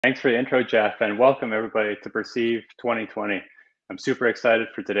Thanks for the intro, Jeff, and welcome everybody to Perceive 2020. I'm super excited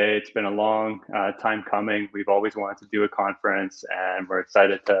for today. It's been a long time coming. We've always wanted to do a conference, and we're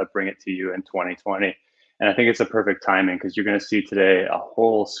excited to bring it to you in 2020. And I think it's a perfect timing because you're going to see today a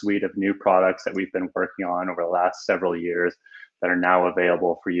whole suite of new products that we've been working on over the last several years that are now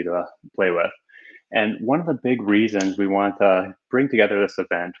available for you to play with. And one of the big reasons we wanted to bring together this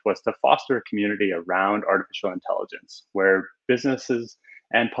event was to foster a community around artificial intelligence, where businesses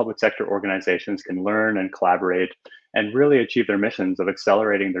and public sector organizations can learn and collaborate and really achieve their missions of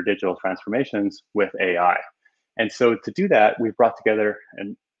accelerating their digital transformations with AI. And so to do that, we've brought together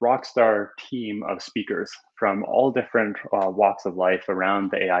a rockstar team of speakers from all different walks of life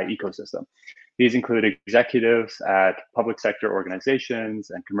around the AI ecosystem. These include executives at public sector organizations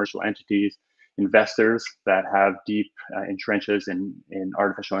and commercial entities, investors that have deep entrenches in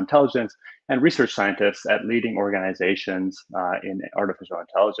artificial intelligence, and research scientists at leading organizations in artificial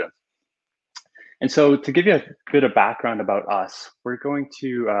intelligence. And so to give you a bit of background about us, we're going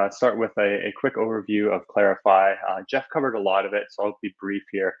to start with a quick overview of Clarifai. Jeff covered a lot of it, so I'll be brief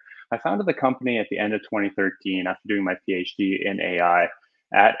here. I founded the company at the end of 2013 after doing my PhD in AI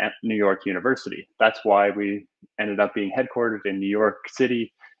at New York University. That's why we ended up being headquartered in New York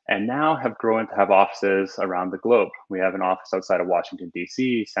City and now have grown to have offices around the globe. We have an office outside of Washington,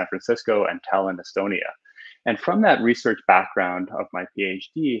 D.C., San Francisco, and Tallinn, Estonia. And from that research background of my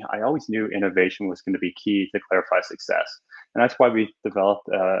PhD, I always knew innovation was going to be key to Clarifai's success. And that's why we developed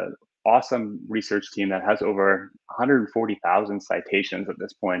an awesome research team that has over 140,000 citations at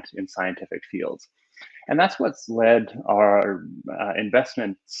this point in scientific fields. And that's what's led our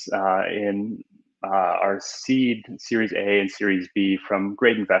investments in our seed Series A and Series B from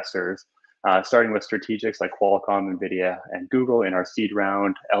great investors, starting with strategics like Qualcomm, NVIDIA, and Google in our seed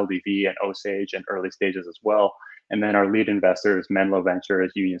round, LDV and Osage, and early stages as well. And then our lead investors, Menlo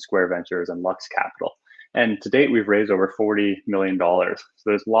Ventures, Union Square Ventures, and Lux Capital. And to date, we've raised over $40 million. So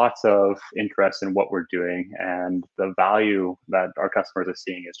there's lots of interest in what we're doing, and the value that our customers are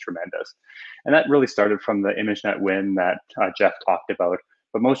seeing is tremendous. And that really started from the ImageNet win that Jeff talked about.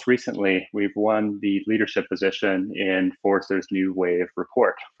 But most recently, we've won the leadership position in Forrester's New Wave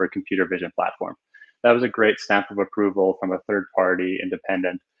report for a computer vision platform. That was a great stamp of approval from a third-party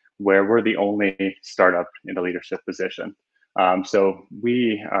independent, where we're the only startup in the leadership position. So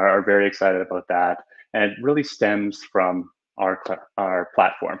we are very excited about that. And it really stems from our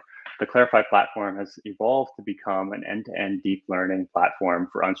platform. The Clarifai platform has evolved to become an end-to-end deep learning platform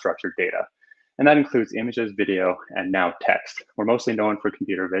for unstructured data. And that includes images, video, and now text. We're mostly known for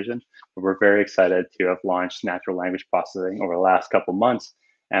computer vision, but we're very excited to have launched natural language processing over the last couple months,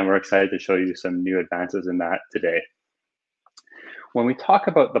 and we're excited to show you some new advances in that today. When we talk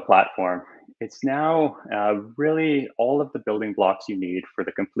about the platform, it's now really all of the building blocks you need for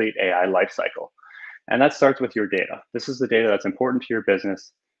the complete AI lifecycle. And that starts with your data. This is the data that's important to your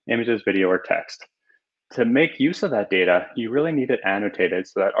business, images, video, or text. To make use of that data, you really need it annotated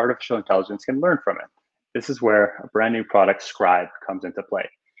so that artificial intelligence can learn from it. This is where a brand new product, Scribe, comes into play.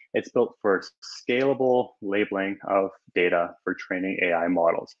 It's built for scalable labeling of data for training AI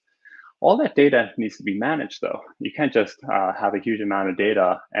models. All that data needs to be managed, though. You can't just have a huge amount of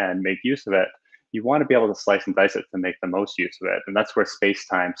data and make use of it. You want to be able to slice and dice it to make the most use of it. And that's where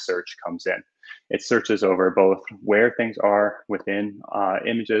space-time search comes in. It searches over both where things are within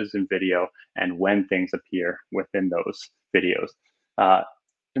images and video and when things appear within those videos. The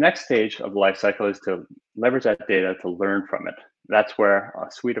next stage of the life cycle is to leverage that data to learn from it. That's where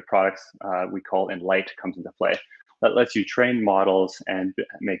a suite of products we call Enlight comes into play. That lets you train models and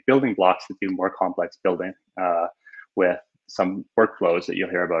make building blocks to do more complex building with some workflows that you'll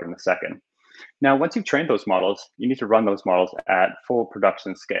hear about in a second. Now, once you've trained those models, you need to run those models at full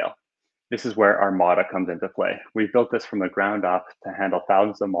production scale. This is where Armada comes into play. We've built this from the ground up to handle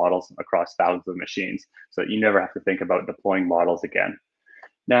thousands of models across thousands of machines so that you never have to think about deploying models again.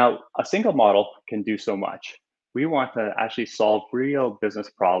 Now, a single model can do so much. We want to actually solve real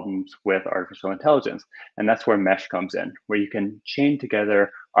business problems with artificial intelligence. And that's where Mesh comes in, where you can chain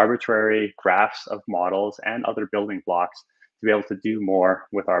together arbitrary graphs of models and other building blocks to be able to do more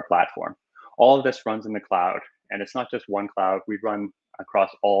with our platform. All of this runs in the cloud. And it's not just one cloud. We run across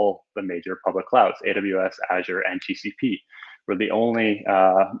all the major public clouds, AWS, Azure, and GCP. We're the only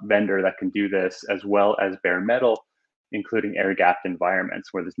vendor that can do this, as well as bare metal, including air-gapped environments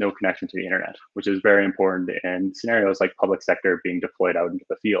where there's no connection to the internet, which is very important in scenarios like public sector being deployed out into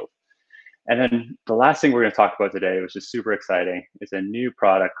the field. And then the last thing we're going to talk about today, which is super exciting, is a new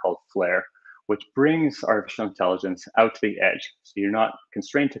product called Flare, which brings artificial intelligence out to the edge. So you're not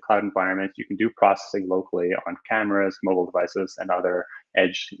constrained to cloud environments. You can do processing locally on cameras, mobile devices, and other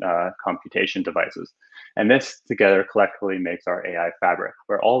edge computation devices. And this together collectively makes our AI fabric,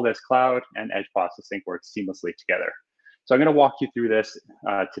 where all this cloud and edge processing work seamlessly together. So I'm going to walk you through this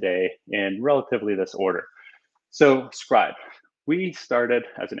today in relatively this order. So Scribe, we started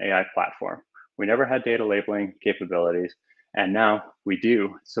as an AI platform. We never had data labeling capabilities, and now we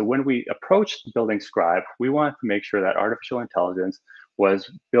do. So when we approached building Scribe, we wanted to make sure that artificial intelligence was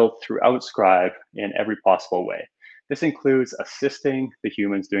built throughout Scribe in every possible way. This includes assisting the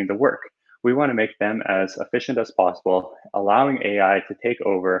humans doing the work. We want to make them as efficient as possible, allowing AI to take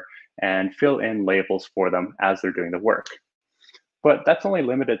over and fill in labels for them as they're doing the work. But that's only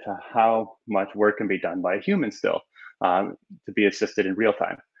limited to how much work can be done by a human still to be assisted in real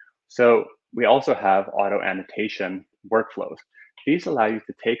time. So we also have auto annotation workflows. These allow you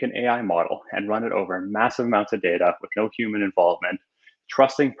to take an AI model and run it over massive amounts of data with no human involvement,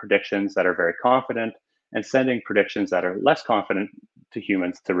 trusting predictions that are very confident and sending predictions that are less confident to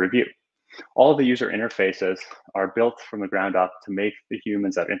humans to review. All the user interfaces are built from the ground up to make the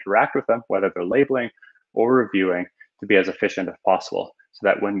humans that interact with them, whether they're labeling or reviewing, to be as efficient as possible, so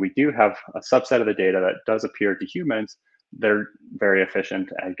that when we do have a subset of the data that does appear to humans, they're very efficient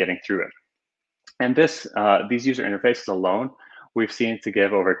at getting through it. And these user interfaces alone, we've seen to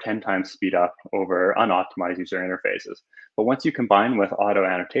give over 10 times speed up over unoptimized user interfaces. But once you combine with auto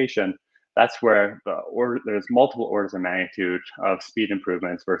annotation, that's where there's multiple orders of magnitude of speed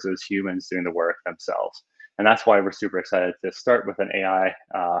improvements versus humans doing the work themselves. And that's why we're super excited to start with an AI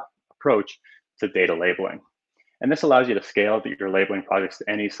approach to data labeling. And this allows you to scale your labeling projects to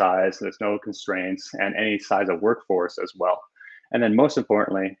any size. There's no constraints, and any size of workforce as well. And then most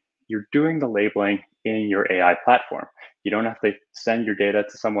importantly, you're doing the labeling in your AI platform. You don't have to send your data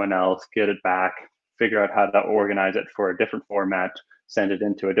to someone else, get it back, figure out how to organize it for a different format, send it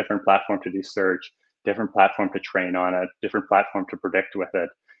into a different platform to do search, different platform to train on it, different platform to predict with it.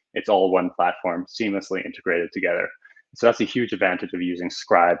 It's all one platform, seamlessly integrated together. So that's a huge advantage of using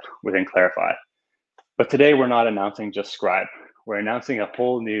Scribe within Clarifai. But today we're not announcing just Scribe. We're announcing a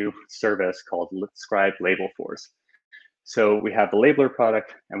whole new service called Scribe Label Force. So we have the Labeler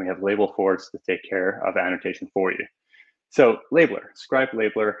product and we have Label Force to take care of annotation for you. So Scribe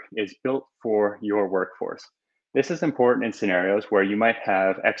Labeler is built for your workforce. This is important in scenarios where you might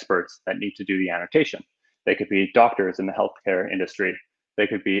have experts that need to do the annotation. They could be doctors in the healthcare industry. They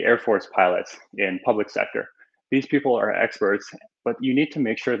could be Air Force pilots in public sector. These people are experts, but you need to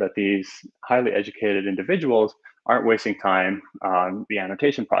make sure that these highly educated individuals aren't wasting time on the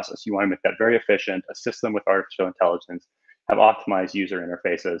annotation process. You want to make that very efficient, assist them with artificial intelligence, have optimized user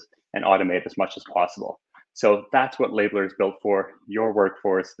interfaces, and automate as much as possible. So that's what Labeler is built for, your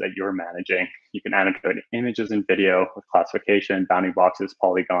workforce that you're managing. You can annotate images and video with classification, bounding boxes,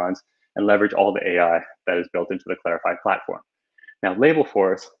 polygons, and leverage all the AI that is built into the Clarifai platform. Now, Label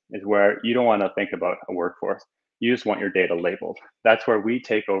Force is where you don't want to think about a workforce. You just want your data labeled. That's where we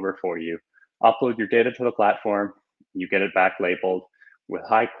take over for you, upload your data to the platform, you get it back labeled with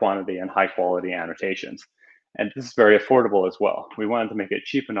high quantity and high quality annotations. And this is very affordable as well. We wanted to make it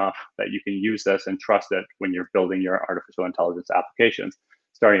cheap enough that you can use this and trust it when you're building your artificial intelligence applications,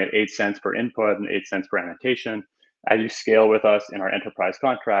 starting at 8 cents per input and 8 cents per annotation. As you scale with us in our enterprise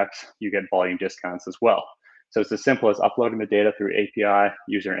contracts, you get volume discounts as well. So it's as simple as uploading the data through API,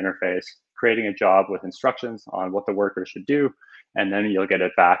 user interface, creating a job with instructions on what the worker should do, and then you'll get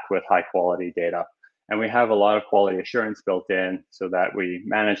it back with high quality data. And we have a lot of quality assurance built in so that we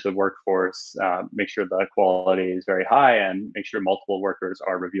manage the workforce, make sure the quality is very high, and make sure multiple workers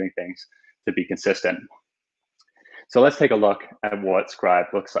are reviewing things to be consistent. So let's take a look at what Scribe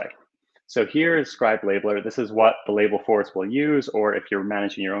looks like. So here is Scribe Labeler. This is what the Label Force will use, or if you're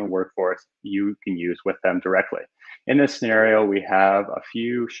managing your own workforce, you can use with them directly. In this scenario, we have a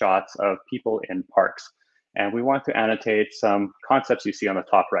few shots of people in parks. And we want to annotate some concepts you see on the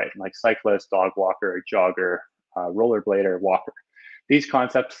top right, like cyclist, dog walker, jogger, rollerblader, walker. These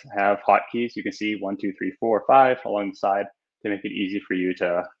concepts have hotkeys. You can see 1, 2, 3, 4, 5 along the side to make it easy for you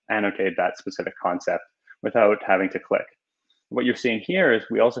to annotate that specific concept without having to click. What you're seeing here is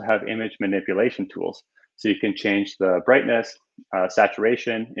we also have image manipulation tools. So you can change the brightness,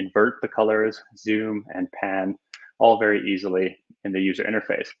 saturation, invert the colors, zoom, and pan, all very easily in the user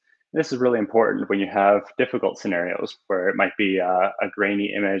interface. This is really important when you have difficult scenarios where it might be a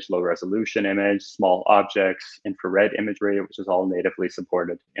grainy image, low resolution image, small objects, infrared imagery, which is all natively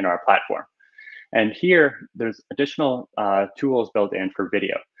supported in our platform. And here, there's additional tools built in for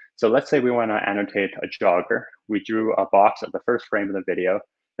video. So let's say we want to annotate a jogger. We drew a box at the first frame of the video.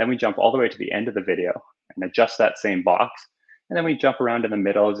 Then we jump all the way to the end of the video and adjust that same box. And then we jump around in the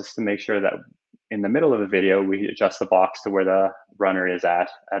middle just to make sure that in the middle of the video, we adjust the box to where the runner is at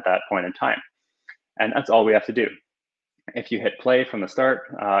that point in time. And that's all we have to do. If you hit play from the start,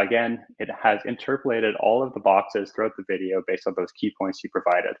 again, it has interpolated all of the boxes throughout the video based on those key points you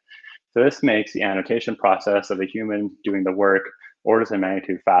provided. So this makes the annotation process of the human doing the work orders of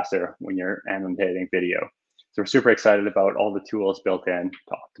magnitude faster when you're annotating video. So we're super excited about all the tools built in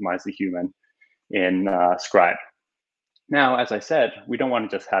to optimize the human in Scribe. Now, as I said, we don't want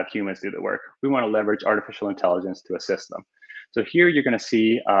to just have humans do the work. We want to leverage artificial intelligence to assist them. So here you're going to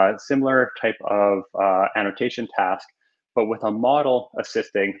see a similar type of annotation task, but with a model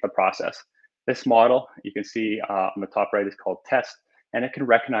assisting the process. This model, you can see on the top right, is called test, and it can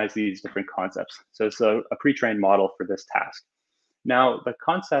recognize these different concepts. So it's a pre-trained model for this task. Now, the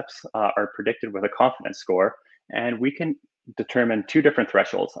concepts are predicted with a confidence score, and we can determine two different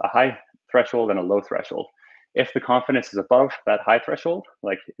thresholds, a high threshold and a low threshold. If the confidence is above that high threshold,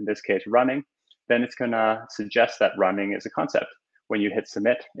 like in this case, running, then it's going to suggest that running is a concept. When you hit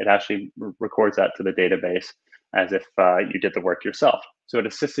submit, it actually records that to the database as if you did the work yourself. So it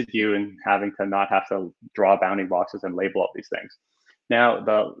assisted you in having to not have to draw bounding boxes and label all these things. Now,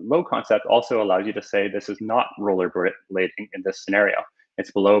 the low concept also allows you to say this is not rollerblading in this scenario.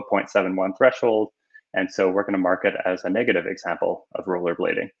 It's below 0.71 threshold. And so we're going to mark it as a negative example of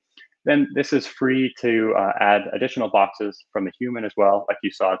rollerblading. Then this is free to add additional boxes from the human as well. Like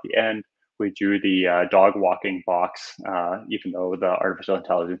you saw at the end, we drew the dog walking box, even though the artificial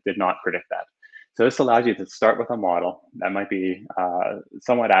intelligence did not predict that. So this allows you to start with a model that might be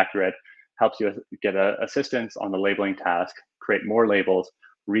somewhat accurate, helps you get assistance on the labeling task, create more labels,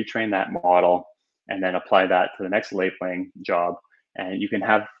 retrain that model, and then apply that to the next labeling job. And you can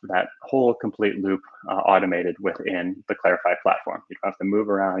have that whole complete loop automated within the Clarifai platform. You don't have to move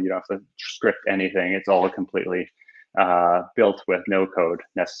around. You don't have to script anything. It's all completely built with no code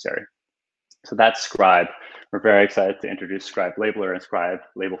necessary. So that's Scribe. We're very excited to introduce Scribe Labeler and Scribe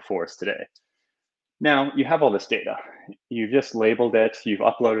Label Force today. Now, you have all this data. You've just labeled it. You've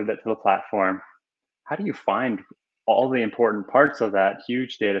uploaded it to the platform. How do you find all the important parts of that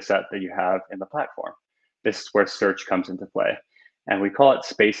huge data set that you have in the platform? This is where search comes into play. And we call it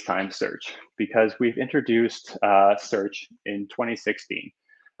space-time search because we've introduced search in 2016.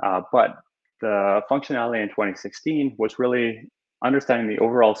 But the functionality in 2016 was really understanding the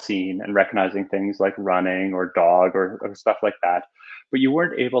overall scene and recognizing things like running or dog or stuff like that. But you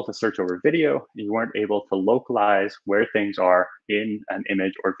weren't able to search over video. You weren't able to localize where things are in an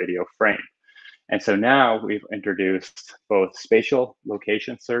image or video frame. And so now we've introduced both spatial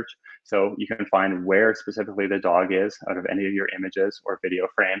location search. So you can find where specifically the dog is out of any of your images or video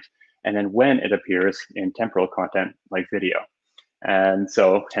frames, and then when it appears in temporal content like video. And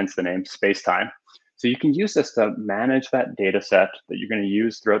so hence the name space-time. So you can use this to manage that data set that you're going to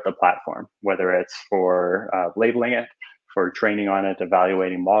use throughout the platform, whether it's for labeling it, for training on it,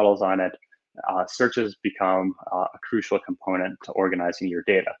 evaluating models on it. Searches become a crucial component to organizing your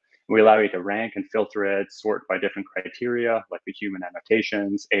data. We allow you to rank and filter it, sort by different criteria, like the human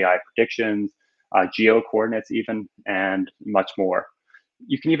annotations, AI predictions, geo coordinates even, and much more.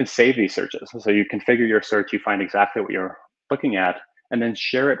 You can even save these searches. So you configure your search, you find exactly what you're looking at, and then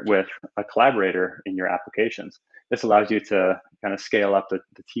share it with a collaborator in your applications. This allows you to kind of scale up the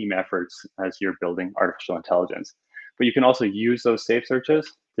team efforts as you're building artificial intelligence. But you can also use those saved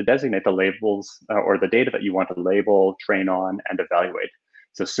searches to designate the labels or the data that you want to label, train on, and evaluate.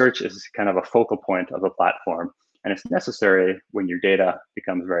 So search is kind of a focal point of the platform, and it's necessary when your data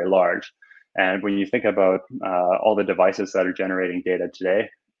becomes very large. And when you think about all the devices that are generating data today,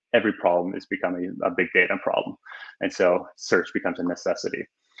 every problem is becoming a big data problem. And so search becomes a necessity.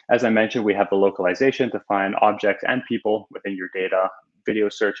 As I mentioned, we have the localization to find objects and people within your data. Video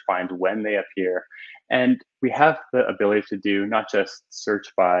search finds when they appear. And we have the ability to do not just search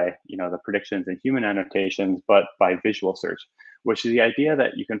by the predictions and human annotations, but by visual search, which is the idea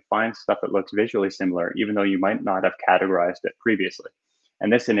that you can find stuff that looks visually similar, even though you might not have categorized it previously.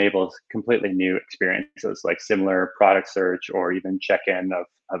 And this enables completely new experiences like similar product search or even check-in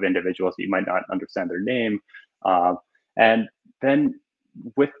of individuals that you might not understand their name. And then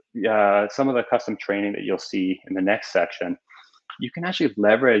with some of the custom training that you'll see in the next section, you can actually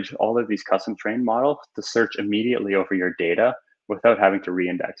leverage all of these custom trained models to search immediately over your data without having to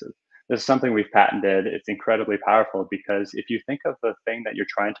reindex it. This is something we've patented. It's incredibly powerful because if you think of the thing that you're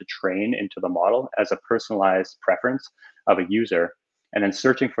trying to train into the model as a personalized preference of a user, and then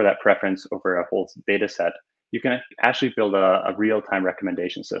searching for that preference over a whole data set, you can actually build a real-time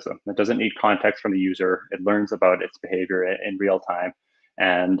recommendation system that doesn't need context from the user. It learns about its behavior in real time.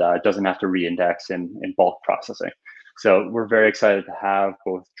 and doesn't have to re-index in bulk processing. So we're very excited to have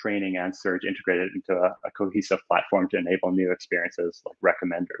both training and search integrated into a cohesive platform to enable new experiences like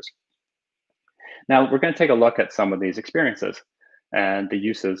recommenders. Now we're going to take a look at some of these experiences and the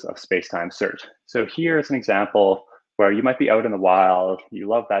uses of space-time search. So here's an example where you might be out in the wild, you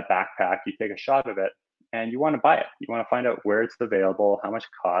love that backpack, you take a shot of it, and you want to buy it. You want to find out where it's available, how much it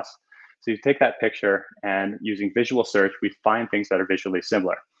costs. So you take that picture, and using visual search, we find things that are visually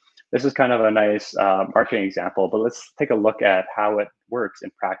similar. This is kind of a nice marketing example, but let's take a look at how it works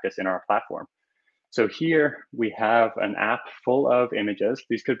in practice in our platform. So here we have an app full of images.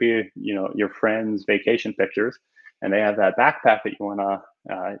 These could be, your friends' vacation pictures, and they have that backpack that you wanna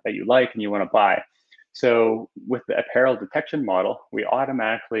that you like and you want to buy. So with the apparel detection model, we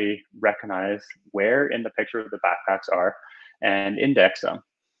automatically recognize where in the picture the backpacks are and index them.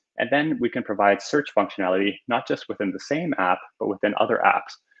 And then we can provide search functionality, not just within the same app, but within other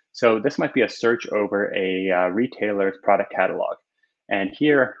apps. So this might be a search over a retailer's product catalog. And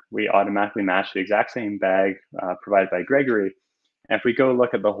here we automatically match the exact same bag provided by Gregory. And if we go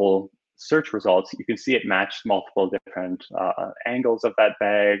look at the whole search results, you can see it matched multiple different angles of that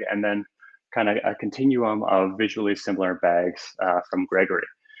bag, and then kind of a continuum of visually similar bags from Gregory.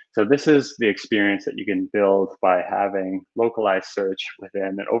 So this is the experience that you can build by having localized search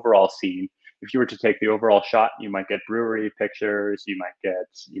within an overall scene. If you were to take the overall shot, you might get brewery pictures, you might get,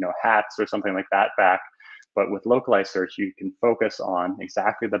 hats or something like that back. But with localized search, you can focus on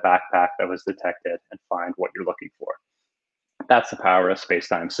exactly the backpack that was detected and find what you're looking for. That's the power of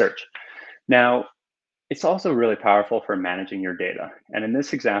space-time search. Now, it's also really powerful for managing your data. And in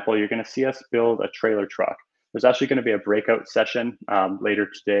this example, you're going to see us build a trailer truck. There's actually going to be a breakout session later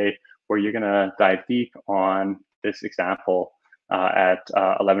today where you're going to dive deep on this example at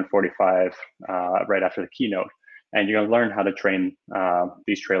 11:45 right after the keynote. And you're going to learn how to train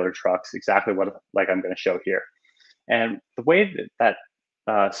these trailer trucks exactly like I'm going to show here. And the way that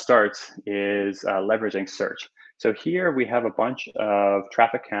starts is leveraging search. So here we have a bunch of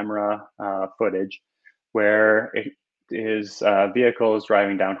traffic camera footage where it is vehicles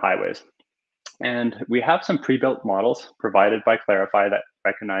driving down highways. And we have some pre-built models provided by Clarifai that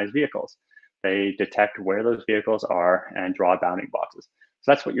recognize vehicles. They detect where those vehicles are and draw bounding boxes.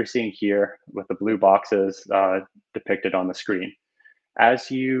 So that's what you're seeing here with the blue boxes depicted on the screen.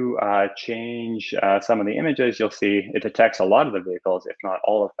 As you change some of the images, you'll see it detects a lot of the vehicles, if not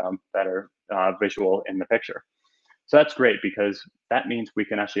all of them, that are visual in the picture. So that's great because that means we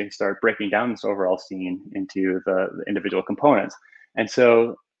can actually start breaking down this overall scene into the individual components. And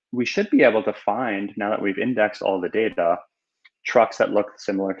so we should be able to find, now that we've indexed all the data, trucks that look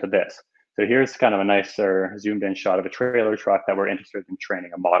similar to this. So here's kind of a nicer zoomed in shot of a trailer truck that we're interested in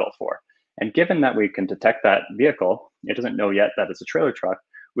training a model for. And given that we can detect that vehicle, it doesn't know yet that it's a trailer truck,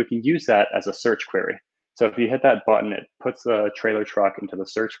 we can use that as a search query. So if you hit that button, it puts the trailer truck into the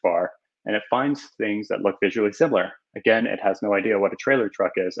search bar and it finds things that look visually similar. Again, it has no idea what a trailer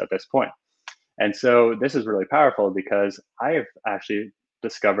truck is at this point. And so this is really powerful because I've actually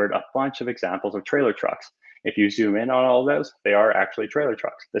discovered a bunch of examples of trailer trucks. If you zoom in on all of those, they are actually trailer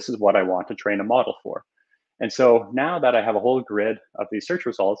trucks. This is what I want to train a model for. And so now that I have a whole grid of these search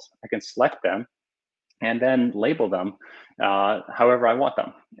results, I can select them and then label them however I want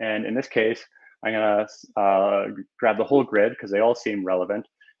them. And in this case, I'm gonna grab the whole grid because they all seem relevant.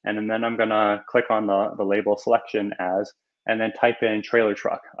 And then I'm gonna click on the label selection as, and then type in trailer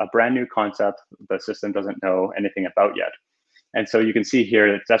truck, a brand new concept the system doesn't know anything about yet. And so you can see here,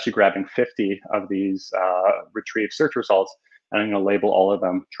 it's actually grabbing 50 of these retrieved search results, and I'm gonna label all of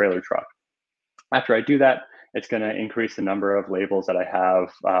them trailer truck. After I do that, it's gonna increase the number of labels that I have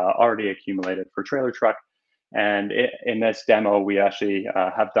already accumulated for trailer truck. And in this demo, we actually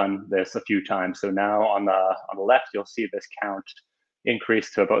have done this a few times. So now on the left, you'll see this count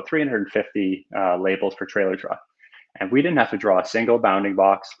increase to about 350 labels for trailer truck. And we didn't have to draw a single bounding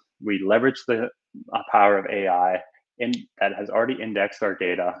box. We leveraged the power of AI that has already indexed our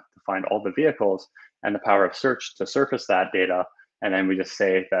data to find all the vehicles, and the power of search to surface that data. And then we just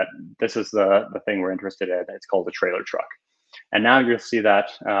say that this is the thing we're interested in. It's called a trailer truck. And now you'll see that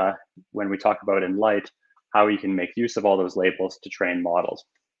when we talk about in Light, how you can make use of all those labels to train models.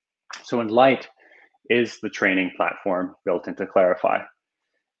 So in Light is the training platform built into Clarifai.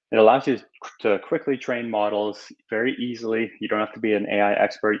 It allows you to quickly train models very easily. You don't have to be an AI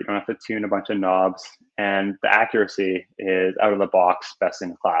expert. You don't have to tune a bunch of knobs. And the accuracy is out of the box, best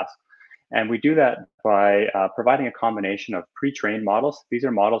in class. And we do that by providing a combination of pre-trained models. These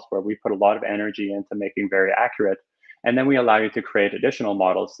are models where we put a lot of energy into making very accurate. And then we allow you to create additional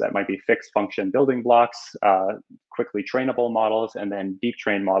models that might be fixed function building blocks quickly trainable models, and then deep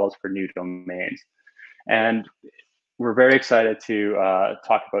trained models for new domains. And we're very excited to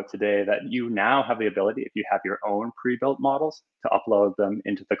talk about today that you now have the ability, if you have your own pre-built models, to upload them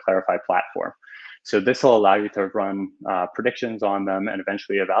into the Clarifai platform. So this will allow you to run predictions on them and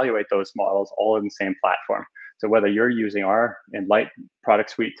eventually evaluate those models all in the same platform. So whether you're using our Enlight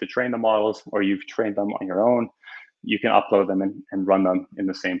product suite to train the models or you've trained them on your own, you can upload them and run them in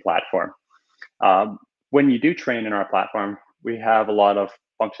the same platform. When you do train in our platform, we have a lot of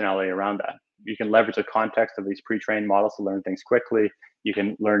functionality around that. You can leverage the context of these pre-trained models to learn things quickly. You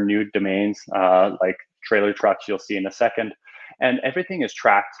can learn new domains like trailer trucks you'll see in a second. And everything is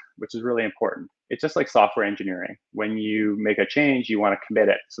tracked, which is really important. It's just like software engineering. When you make a change, you want to commit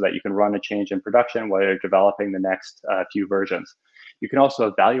it so that you can run a change in production while you're developing the next few versions. You can also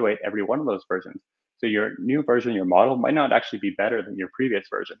evaluate every one of those versions. So your new version, your model might not actually be better than your previous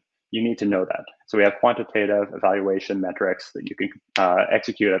version. You need to know that. So we have quantitative evaluation metrics that you can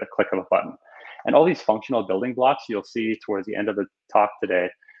execute at a click of a button. And all these functional building blocks you'll see towards the end of the talk today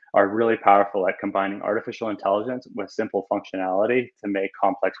are really powerful at combining artificial intelligence with simple functionality to make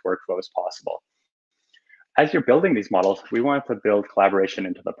complex workflows possible. As you're building these models, we want to build collaboration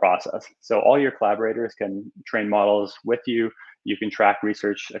into the process. So all your collaborators can train models with you. You can track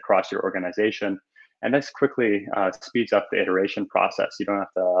research across your organization. And this quickly speeds up the iteration process. You don't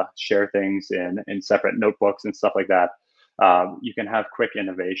have to share things in separate notebooks and stuff like that. You can have quick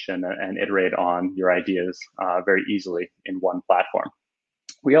innovation and iterate on your ideas very easily in one platform.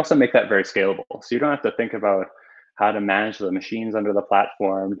 We also make that very scalable. So you don't have to think about how to manage the machines under the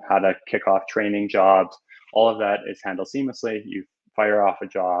platform, how to kick off training jobs. All of that is handled seamlessly. You fire off a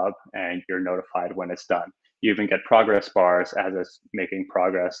job and you're notified when it's done. You even get progress bars as it's making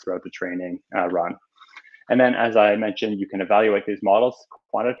progress throughout the training run. And then, as I mentioned, you can evaluate these models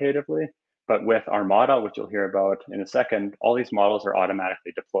quantitatively, but with our model, which you'll hear about in a second, all these models are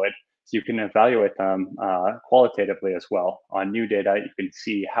automatically deployed. So you can evaluate them qualitatively as well. On new data, you can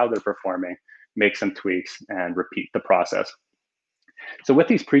see how they're performing, make some tweaks, and repeat the process. So with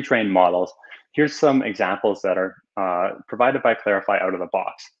these pre-trained models, here's some examples that are provided by Clarifai out of the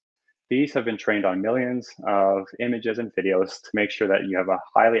box. These have been trained on millions of images and videos to make sure that you have a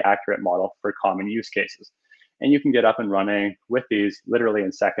highly accurate model for common use cases. And you can get up and running with these literally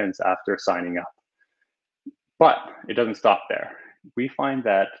in seconds after signing up. But it doesn't stop there. We find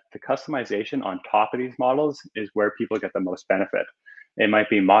that the customization on top of these models is where people get the most benefit. It might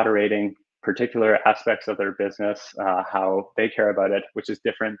be moderating particular aspects of their business, how they care about it, which is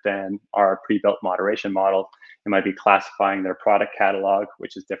different than our pre-built moderation model. It might be classifying their product catalog,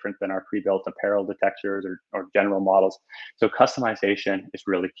 which is different than our pre-built apparel detectors or general models. So customization is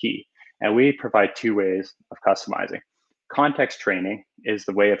really key. And we provide two ways of customizing. Context training is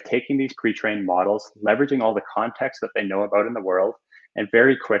the way of taking these pre-trained models, leveraging all the context that they know about in the world, and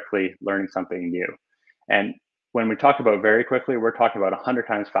very quickly learning something new. And when we talk about very quickly, we're talking about 100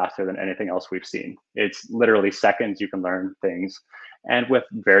 times faster than anything else we've seen. It's literally seconds you can learn things, and with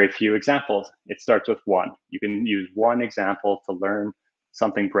very few examples. It starts with one. You can use one example to learn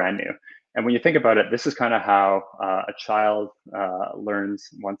something brand new. And when you think about it, this is kind of how a child learns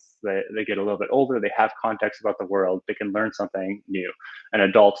once they get a little bit older. They have context about the world. They can learn something new. An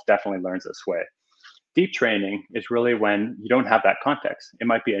adult definitely learns this way. Deep training is really when you don't have that context. It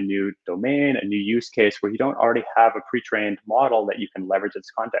might be a new domain, a new use case where you don't already have a pre-trained model that you can leverage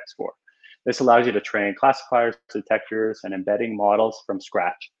its context for. This allows you to train classifiers, detectors, and embedding models from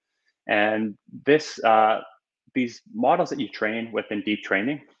scratch. And these models that you train within deep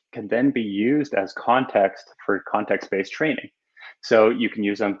training can then be used as context for context-based training. So you can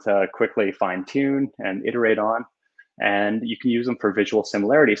use them to quickly fine-tune and iterate on, and you can use them for visual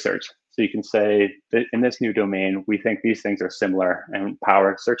similarity search. So you can say that in this new domain, we think these things are similar and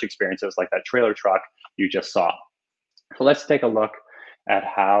power search experiences like that trailer truck you just saw. So let's take a look at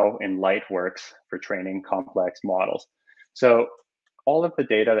how Enlight works for training complex models. So all of the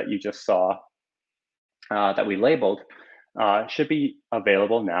data that you just saw that we labeled should be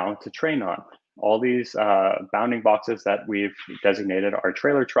available now to train on. All these bounding boxes that we've designated are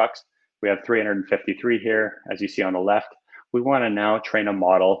trailer trucks. We have 353 here, as you see on the left. We want to now train a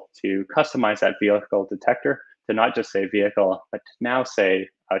model to customize that vehicle detector to not just say vehicle, but to now say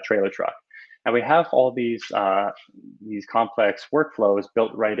a trailer truck. And we have all these complex workflows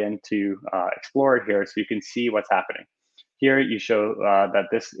built right into Explorer here, so you can see what's happening. Here you show that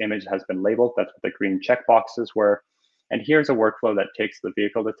this image has been labeled. That's what the green checkboxes were. And here's a workflow that takes the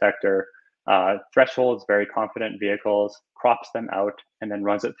vehicle detector, thresholds very confident vehicles, crops them out, and then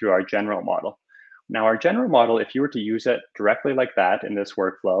runs it through our general model. Now, our general model, if you were to use it directly like that in this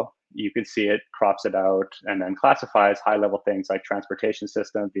workflow, you can see it crops it out and then classifies high-level things like transportation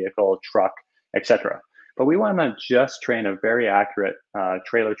system, vehicle, truck, etc. But we want to just train a very accurate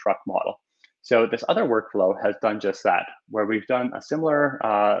trailer truck model. So this other workflow has done just that, where we've done a similar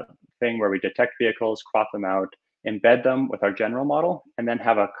thing where we detect vehicles, crop them out, embed them with our general model, and then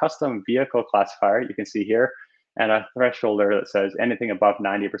have a custom vehicle classifier you can see here, and a thresholder that says anything above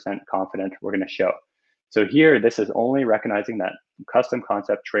 90% confident we're going to show. So here, this is only recognizing that custom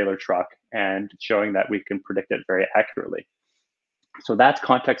concept trailer truck and showing that we can predict it very accurately. So that's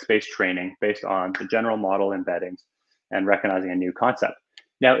context-based training based on the general model embeddings and recognizing a new concept.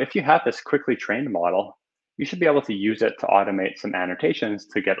 Now, if you have this quickly trained model, you should be able to use it to automate some annotations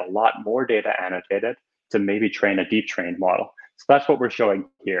to get a lot more data annotated to maybe train a deep trained model. So that's what we're showing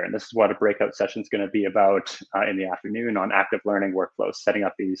here. And this is what a breakout session is going to be about in the afternoon on active learning workflows, setting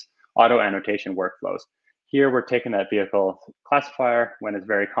up these auto annotation workflows. Here, we're taking that vehicle classifier. When it's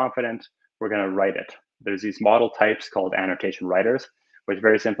very confident, we're going to write it. There's these model types called annotation writers, which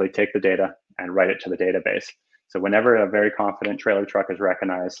very simply take the data and write it to the database. So whenever a very confident trailer truck is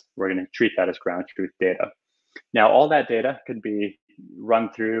recognized, we're going to treat that as ground truth data. Now, all that data could be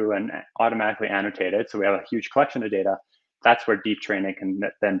run through and automatically annotated. So we have a huge collection of data. That's where deep training can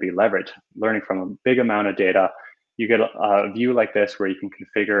then be leveraged. Learning from a big amount of data, you get a view like this where you can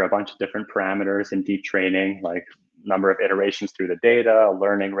configure a bunch of different parameters in deep training, like number of iterations through the data,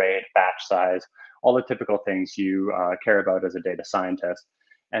 learning rate, batch size, all the typical things you care about as a data scientist.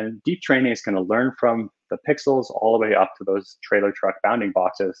 And deep training is going to learn from the pixels all the way up to those trailer truck bounding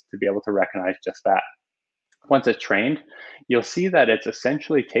boxes to be able to recognize just that. Once it's trained, you'll see that it's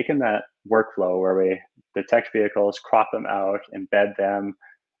essentially taken that workflow where we detect vehicles, crop them out, embed them,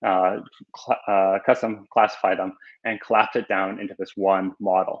 custom classify them, and collapse it down into this one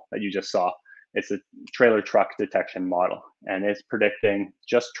model that you just saw. It's a trailer truck detection model, and it's predicting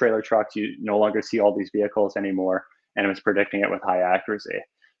just trailer trucks. You no longer see all these vehicles anymore, and it's predicting it with high accuracy.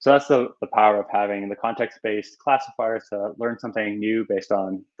 So that's the power of having the context-based classifiers to learn something new based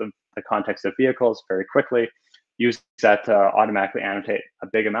on the context of vehicles very quickly, use that to automatically annotate a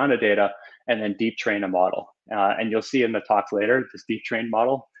big amount of data, and then deep train a model. And you'll see in the talks later, this deep trained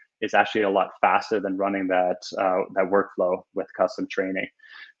model is actually a lot faster than running that workflow with custom training.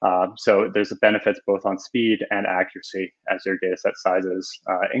 So there's benefits both on speed and accuracy as your data set sizes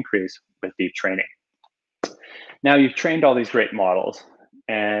increase with deep training. Now you've trained all these great models,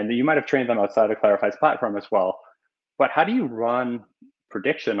 and you might have trained them outside of Clarifai's platform as well. But how do you run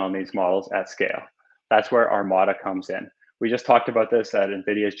prediction on these models at scale? That's where Armada comes in. We just talked about this at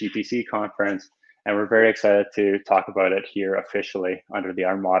NVIDIA's GTC conference, and we're very excited to talk about it here officially under the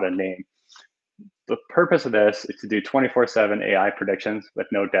Armada name. The purpose of this is to do 24/7 AI predictions with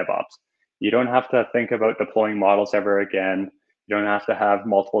no DevOps. You don't have to think about deploying models ever again. You don't have to have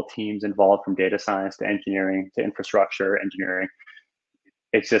multiple teams involved from data science to engineering to infrastructure engineering.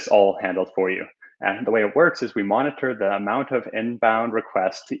 It's just all handled for you. And the way it works is we monitor the amount of inbound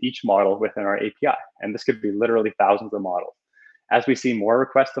requests to each model within our API. And this could be literally thousands of models. As we see more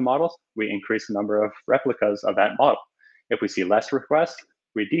requests to models, we increase the number of replicas of that model. If we see less requests,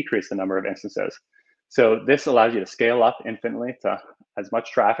 we decrease the number of instances. So this allows you to scale up infinitely to as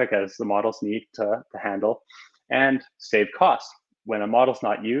much traffic as the models need to handle and save costs. When a model's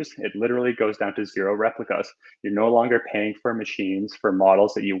not used, it literally goes down to 0 replicas. You're no longer paying for machines for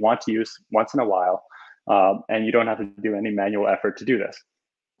models that you want to use once in a while, and you don't have to do any manual effort to do this.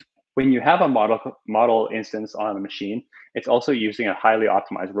 When you have a model instance on a machine, it's also using a highly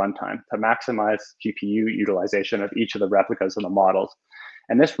optimized runtime to maximize GPU utilization of each of the replicas of the models.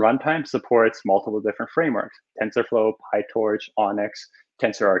 And this runtime supports multiple different frameworks: TensorFlow, PyTorch, Onyx,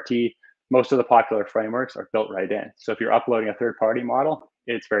 TensorRT. Most of the popular frameworks are built right in. So if you're uploading a third-party model,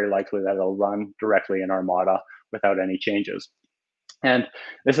 it's very likely that it'll run directly in Armada without any changes. And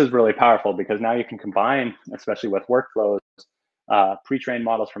this is really powerful because now you can combine, especially with workflows, pre-trained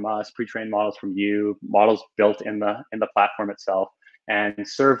models from us, pre-trained models from you, models built in the platform itself, and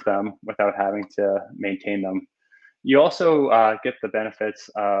serve them without having to maintain them. You also get the benefits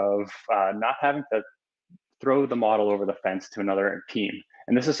of not having to throw the model over the fence to another team.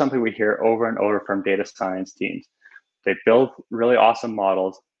 And this is something we hear over and over from data science teams. They build really awesome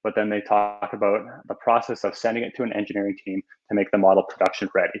models, but then they talk about the process of sending it to an engineering team to make the model production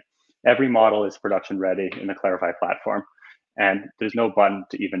ready. Every model is production ready in the Clarifai platform, and there's no button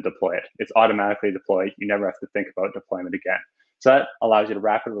to even deploy it. It's automatically deployed. You never have to think about deployment again. So that allows you to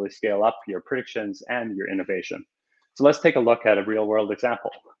rapidly scale up your predictions and your innovation. So let's take a look at a real world example.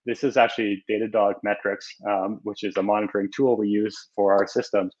 This is actually Datadog Metrics, which is a monitoring tool we use for our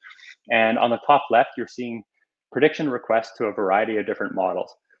systems. And on the top left, you're seeing prediction requests to a variety of different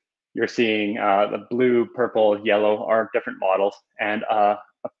models. You're seeing the blue, purple, yellow are different models, and a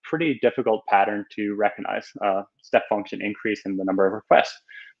pretty difficult pattern to recognize, step function increase in the number of requests.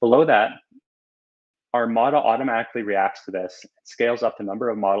 Below that, our model automatically reacts to this, scales up the number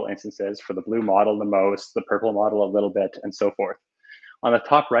of model instances for the blue model the most, the purple model a little bit, and so forth. On the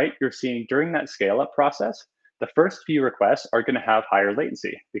top right, you're seeing during that scale up process, the first few requests are going to have higher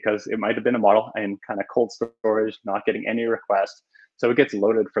latency because it might have been a model in kind of cold storage, not getting any requests. So it gets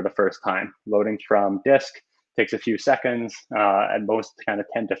loaded for the first time. Loading from disk takes a few seconds, at most kind of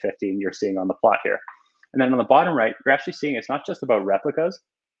 10 to 15 you're seeing on the plot here. And then on the bottom right, you're actually seeing it's not just about replicas,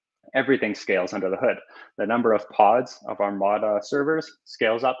 everything scales under the hood. The number of pods of Armada servers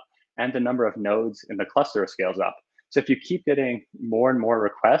scales up, and the number of nodes in the cluster scales up. So if you keep getting more and more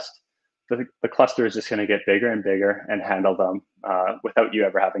requests, the cluster is just going to get bigger and bigger and handle them without you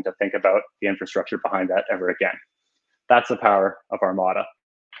ever having to think about the infrastructure behind that ever again. That's the power of Armada.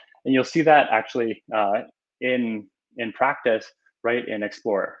 And you'll see that actually in practice right in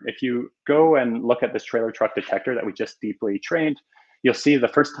Explorer. If you go and look at this trailer truck detector that we just deeply trained, you'll see the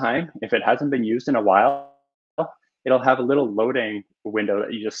first time, if it hasn't been used in a while, it'll have a little loading window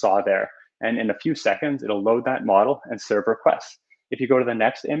that you just saw there. And in a few seconds, it'll load that model and serve requests. If you go to the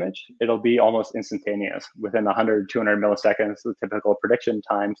next image, it'll be almost instantaneous. Within 100, 200 milliseconds, the typical prediction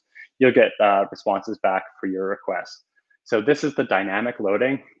times, you'll get responses back for your requests. So this is the dynamic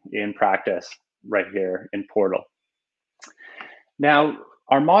loading in practice right here in Portal. Now,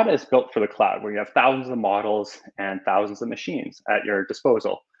 Armada is built for the cloud, where you have thousands of models and thousands of machines at your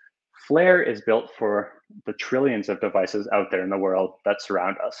disposal. Flare is built for the trillions of devices out there in the world that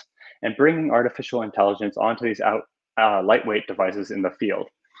surround us, and bringing artificial intelligence onto these lightweight devices in the field.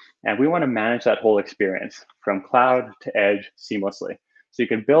 And we want to manage that whole experience from cloud to edge seamlessly. So you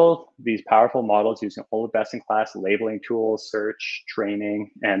can build these powerful models using all the best-in-class labeling tools, search,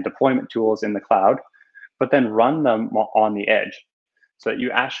 training, and deployment tools in the cloud, but then run them on the edge so that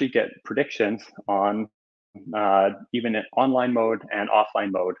you actually get predictions on even in online mode and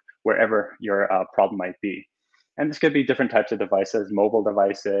offline mode, wherever your problem might be. And this could be different types of devices, mobile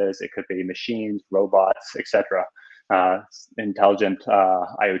devices, it could be machines, robots, etc., intelligent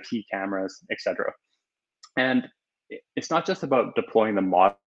IoT cameras, etc. And it's not just about deploying the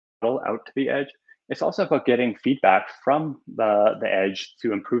model out to the edge, it's also about getting feedback from the edge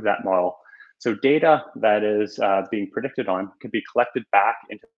to improve that model. So data that is being predicted on can be collected back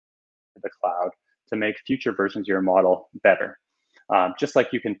into the cloud to make future versions of your model better. Just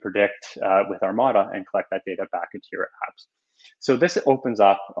like you can predict with Armada and collect that data back into your apps. So this opens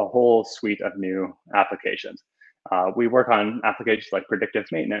up a whole suite of new applications. We work on applications like predictive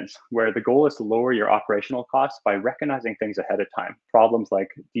maintenance, where the goal is to lower your operational costs by recognizing things ahead of time, problems like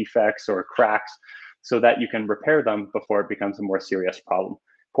defects or cracks, so that you can repair them before it becomes a more serious problem.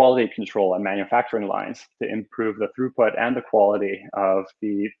 Quality control on manufacturing lines to improve the throughput and the quality of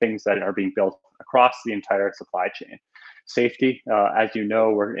the things that are being built across the entire supply chain. Safety, as you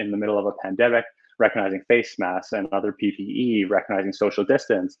know, we're in the middle of a pandemic, recognizing face masks and other PPE, recognizing social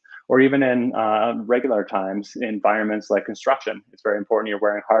distance, or even in regular times, environments like construction. It's very important you're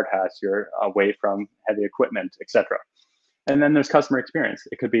wearing hard hats, you're away from heavy equipment, etc. And then there's customer experience.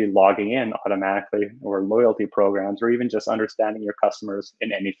 It could be logging in automatically, or loyalty programs, or even just understanding your customers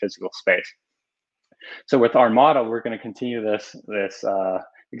in any physical space. So with Armada, we're going to continue this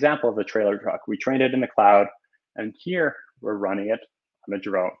example of the trailer truck. We trained it in the cloud, and here we're running it on a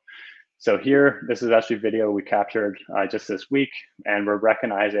drone. So here, this is actually video we captured just this week, and we're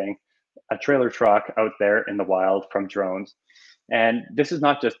recognizing a trailer truck out there in the wild from drones. And this is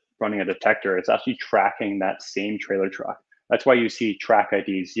not just running a detector, it's actually tracking that same trailer truck. That's why you see track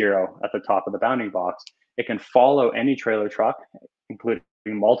ID 0 at the top of the bounding box. It can follow any trailer truck, including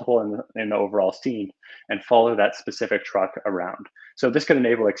multiple in the overall scene, and follow that specific truck around. So this could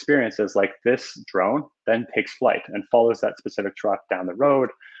enable experiences like this drone then takes flight and follows that specific truck down the road,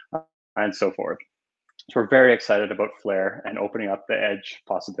 and so forth. So we're very excited about Flare and opening up the edge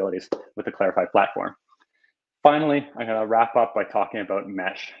possibilities with the Clarifai platform. Finally, I'm going to wrap up by talking about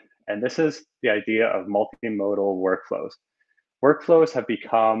mesh. And this is the idea of multimodal workflows. Workflows have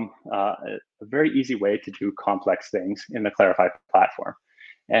become a very easy way to do complex things in the Clarifai platform.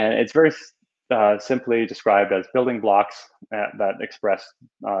 And it's very simply described as building blocks that express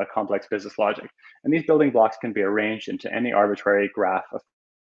complex business logic. And these building blocks can be arranged into any arbitrary graph of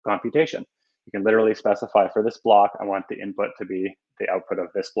computation. You can literally specify for this block, I want the input to be the output of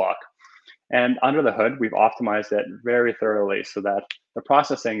this block. And under the hood, we've optimized it very thoroughly so that the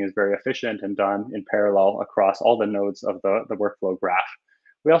processing is very efficient and done in parallel across all the nodes of the workflow graph.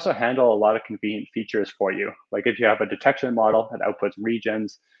 We also handle a lot of convenient features for you. Like if you have a detection model that outputs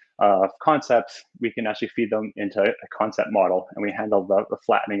regions, concepts, we can actually feed them into a concept model, and we handle the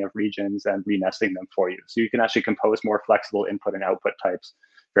flattening of regions and renesting them for you. So you can actually compose more flexible input and output types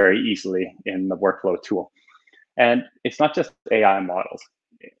very easily in the workflow tool. And it's not just AI models.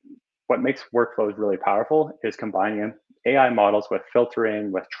 What makes workflows really powerful is combining AI models with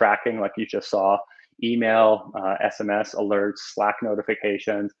filtering, with tracking, like you just saw, email, SMS alerts, Slack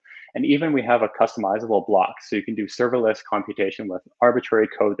notifications, and even we have a customizable block. So you can do serverless computation with arbitrary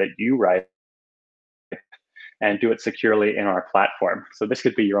code that you write and do it securely in our platform. So this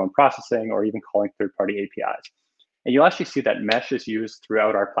could be your own processing or even calling third-party APIs. And you'll actually see that mesh is used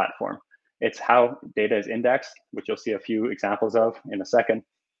throughout our platform. It's how data is indexed, which you'll see a few examples of in a second.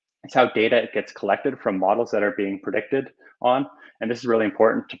 It's how data gets collected from models that are being predicted on. And this is really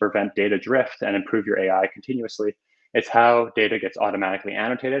important to prevent data drift and improve your AI continuously. It's how data gets automatically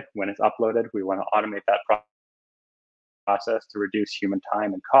annotated when it's uploaded. We want to automate that process to reduce human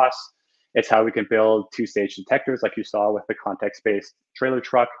time and costs. It's how we can build two-stage detectors like you saw with the context-based trailer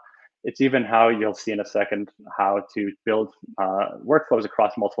truck. It's even how you'll see in a second how to build workflows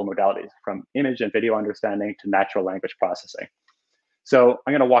across multiple modalities, from image and video understanding to natural language processing. So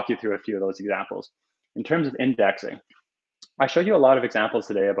I'm going to walk you through a few of those examples. In terms of indexing, I showed you a lot of examples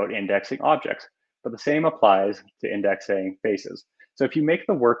today about indexing objects, but the same applies to indexing faces. So if you make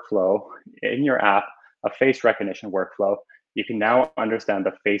the workflow in your app a face recognition workflow, you can now understand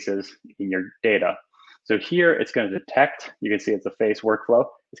the faces in your data. So here it's going to detect, you can see it's a face workflow.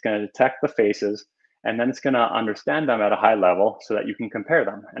 It's going to detect the faces, and then it's going to understand them at a high level so that you can compare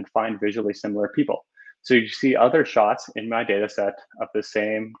them and find visually similar people. So you see other shots in my data set of the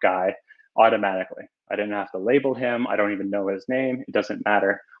same guy automatically. I didn't have to label him. I don't even know his name. It doesn't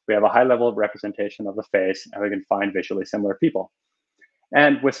matter. We have a high level of representation of the face, and we can find visually similar people.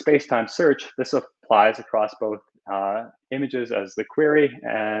 And with space-time search, this applies across both images as the query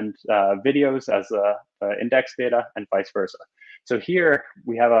and videos as the index data, and vice versa. So here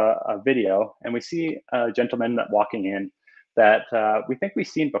we have a video, and we see a gentleman walking in that we think we've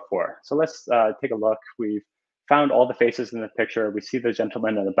seen before. So let's take a look. We've found all the faces in the picture. We see the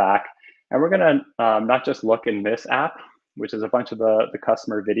gentleman in the back, and we're going to not just look in this app, which is a bunch of the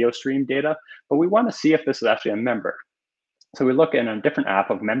customer video stream data, but we want to see if this is actually a member. So we look in a different app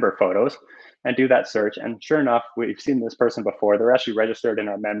of member photos and do that search. And sure enough, we've seen this person before. They're actually registered in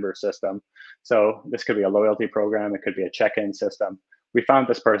our member system. So this could be a loyalty program. It could be a check-in system. We found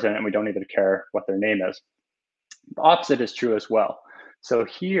this person and we don't even care what their name is. The opposite is true as well. So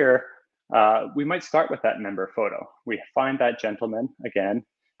here, we might start with that member photo. We find that gentleman again,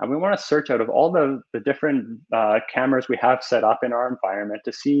 and we want to search out of all the different cameras we have set up in our environment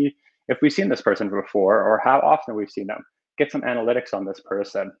to see if we've seen this person before or how often we've seen them. Get some analytics on this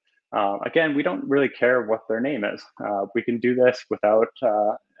person. Again, we don't really care what their name is. We can do this without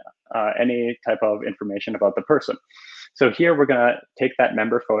any type of information about the person. So here we're going to take that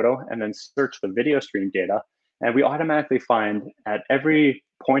member photo and then search the video stream data. And we automatically find at every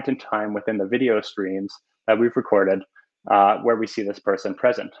point in time within the video streams that we've recorded where we see this person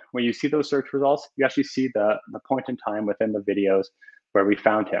present. When you see those search results, you actually see the point in time within the videos where we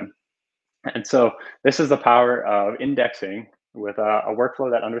found him. And so this is the power of indexing with a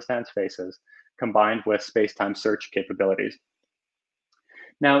workflow that understands faces combined with space-time search capabilities.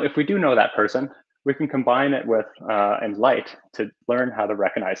 Now, if we do know that person, we can combine it with Light to learn how to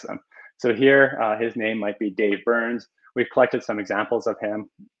recognize them. So here, his name might be Dave Burns. We've collected some examples of him,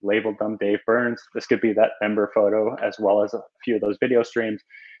 labeled them Dave Burns. This could be that member photo as well as a few of those video streams.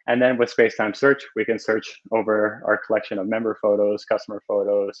 And then with space-time search, we can search over our collection of member photos, customer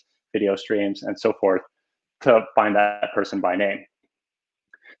photos, video streams, and so forth to find that person by name.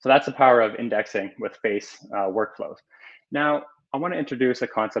 So that's the power of indexing with face workflows. Now, I want to introduce a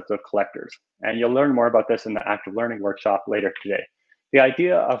concept of collectors, and you'll learn more about this in the active learning workshop later today. The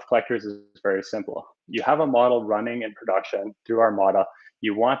idea of collectors is very simple. You have a model running in production through our model.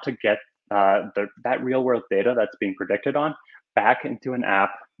 You want to get that real world data that's being predicted on back into an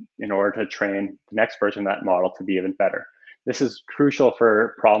app in order to train the next version of that model to be even better. This is crucial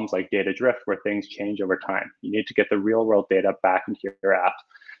for problems like data drift, where things change over time. You need to get the real world data back into your app.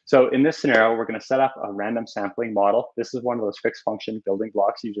 So in this scenario, we're going to set up a random sampling model. This is one of those fixed function building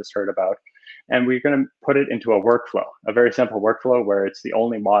blocks you just heard about. And we're going to put it into a workflow, a very simple workflow where it's the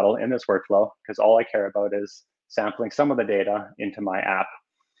only model in this workflow, because all I care about is sampling some of the data into my app.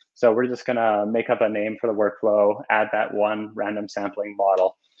 So we're just going to make up a name for the workflow, add that one random sampling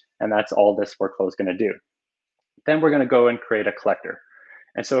model, and that's all this workflow is going to do. Then we're going to go and create a collector.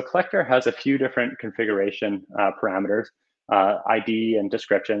 And so a collector has a few different configuration parameters, ID and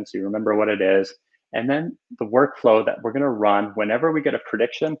description, so you remember what it is. And then the workflow that we're going to run whenever we get a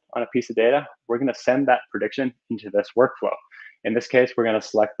prediction on a piece of data, we're going to send that prediction into this workflow. In this case, we're going to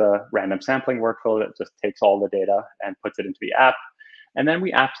select the random sampling workflow that just takes all the data and puts it into the app. And then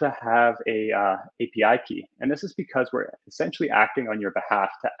we have to have a API key. And this is because we're essentially acting on your behalf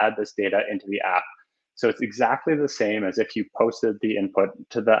to add this data into the app. So it's exactly the same as if you posted the input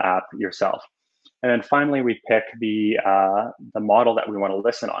to the app yourself. And then finally, we pick the model that we want to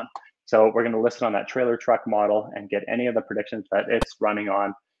listen on. So we're going to listen on that trailer truck model and get any of the predictions that it's running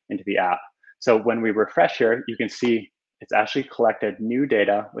on into the app. So when we refresh here, you can see it's actually collected new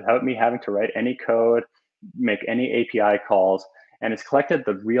data without me having to write any code, make any API calls, and it's collected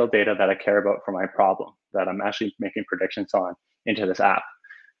the real data that I care about for my problem that I'm actually making predictions on into this app.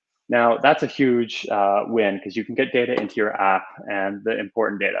 Now, that's a huge win because you can get data into your app and the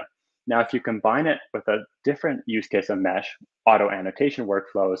important data. Now, if you combine it with a different use case of mesh, auto annotation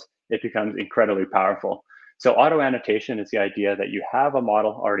workflows, it becomes incredibly powerful. So auto annotation is the idea that you have a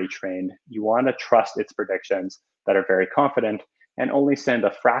model already trained. You want to trust its predictions that are very confident and only send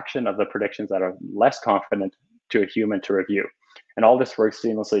a fraction of the predictions that are less confident to a human to review. And all this works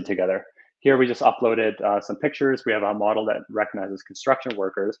seamlessly together. Here we just uploaded some pictures. We have a model that recognizes construction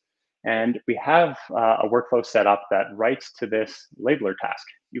workers. And we have a workflow set up that writes to this labeler task.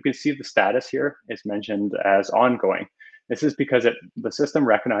 You can see the status here is mentioned as ongoing. This is because the system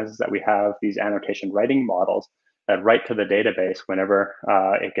recognizes that we have these annotation writing models that write to the database whenever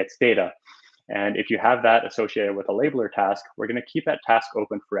it gets data. And if you have that associated with a labeler task, we're going to keep that task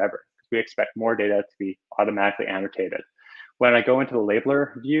open forever because we expect more data to be automatically annotated. When I go into the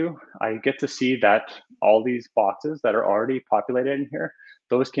labeler view, I get to see that all these boxes that are already populated in here,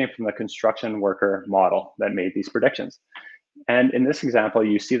 those came from the construction worker model that made these predictions. And in this example,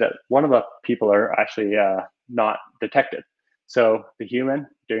 you see that one of the people are actually not detected. So the human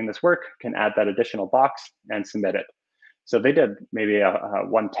doing this work can add that additional box and submit it. So they did maybe a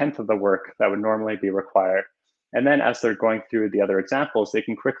 1/10 of the work that would normally be required. And then as they're going through the other examples, they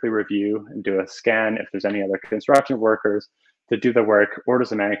can quickly review and do a scan if there's any other construction workers to do the work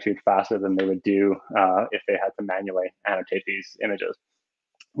orders of magnitude faster than they would do if they had to manually annotate these images.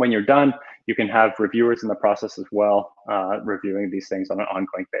 When you're done, you can have reviewers in the process as well, reviewing these things on an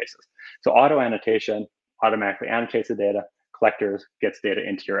ongoing basis. So auto annotation automatically annotates the data, collectors gets data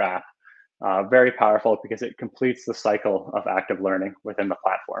into your app. Very powerful because it completes the cycle of active learning within the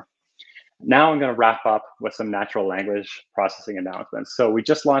platform. Now I'm going to wrap up with some natural language processing announcements. So we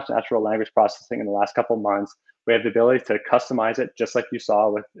just launched natural language processing in the last couple of months. We have the ability to customize it just like you saw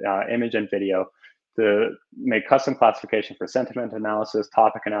with image and video, to make custom classification for sentiment analysis,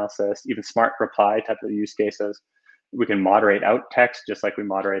 topic analysis, even smart reply type of use cases. We can moderate out text just like we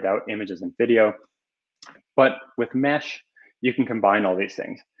moderate out images and video. But with mesh, you can combine all these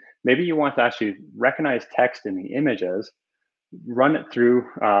things. Maybe you want to actually recognize text in the images, run it through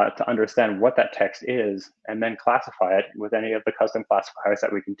to understand what that text is, and then classify it with any of the custom classifiers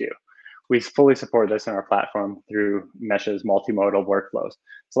that we can do. We fully support this in our platform through Mesh's multimodal workflows.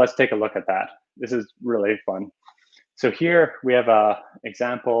 So let's take a look at that. This is really fun. So here we have an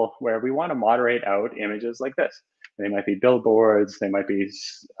example where we want to moderate out images like this. They might be billboards, they might be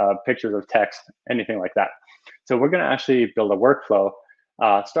pictures of text, anything like that. So we're going to actually build a workflow,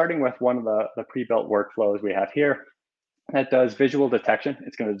 starting with one of the pre-built workflows we have here that does visual detection.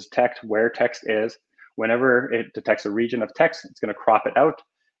 It's going to detect where text is. Whenever it detects a region of text, it's going to crop it out.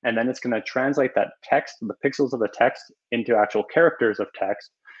 And then it's going to translate that text, the pixels of the text, into actual characters of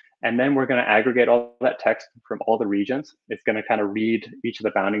text. And then we're going to aggregate all that text from all the regions. It's going to kind of read each of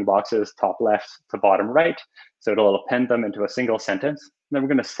the bounding boxes, top left to bottom right. So it'll append them into a single sentence. And then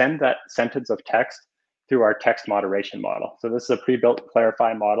we're going to send that sentence of text through our text moderation model. So this is a pre-built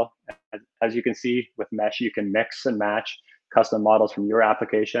Clarifai model. As you can see with Mesh, you can mix and match custom models from your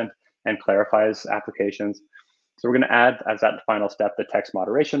application and Clarifai's applications. So we're going to add, as that final step, the text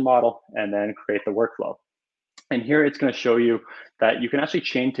moderation model, and then create the workflow. And here it's going to show you that you can actually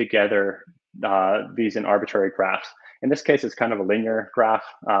chain together these in arbitrary graphs. In this case, it's kind of a linear graph,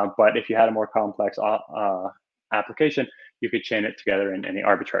 but if you had a more complex application, you could chain it together in any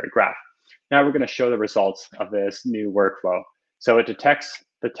arbitrary graph. Now we're going to show the results of this new workflow. So it detects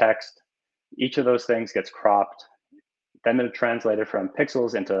the text. Each of those things gets cropped. Then they're translated from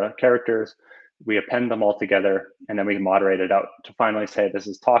pixels into characters. We append them all together, and then we moderate it out to finally say this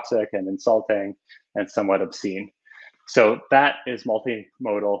is toxic and insulting and somewhat obscene. So that is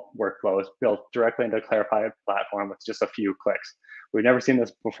multimodal workflows built directly into the Clarifai platform with just a few clicks. We've never seen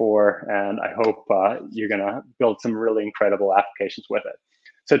this before, and I hope you're going to build some really incredible applications with it.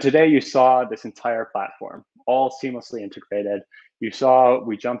 So today you saw this entire platform, all seamlessly integrated. You saw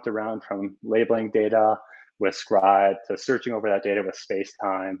we jumped around from labeling data with Scribe to searching over that data with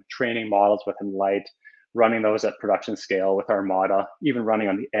Spacetime, training models with Enlight, running those at production scale with Armada, even running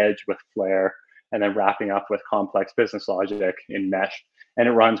on the edge with Flare, and then wrapping up with complex business logic in Mesh. And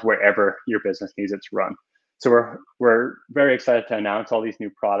it runs wherever your business needs it to run. So we're very excited to announce all these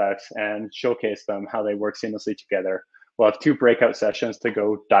new products and showcase them, how they work seamlessly together. We'll have 2 breakout sessions to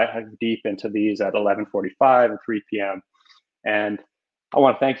go dive deep into these at 11:45 and 3 p.m. And I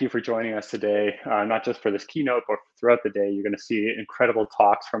want to thank you for joining us today, not just for this keynote, but throughout the day. You're going to see incredible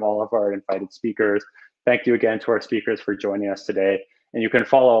talks from all of our invited speakers. Thank you again to our speakers for joining us today. And you can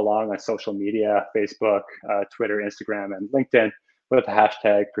follow along on social media, Facebook, Twitter, Instagram, and LinkedIn with the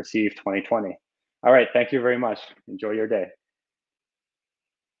hashtag Perceive2020. All right, thank you very much. Enjoy your day.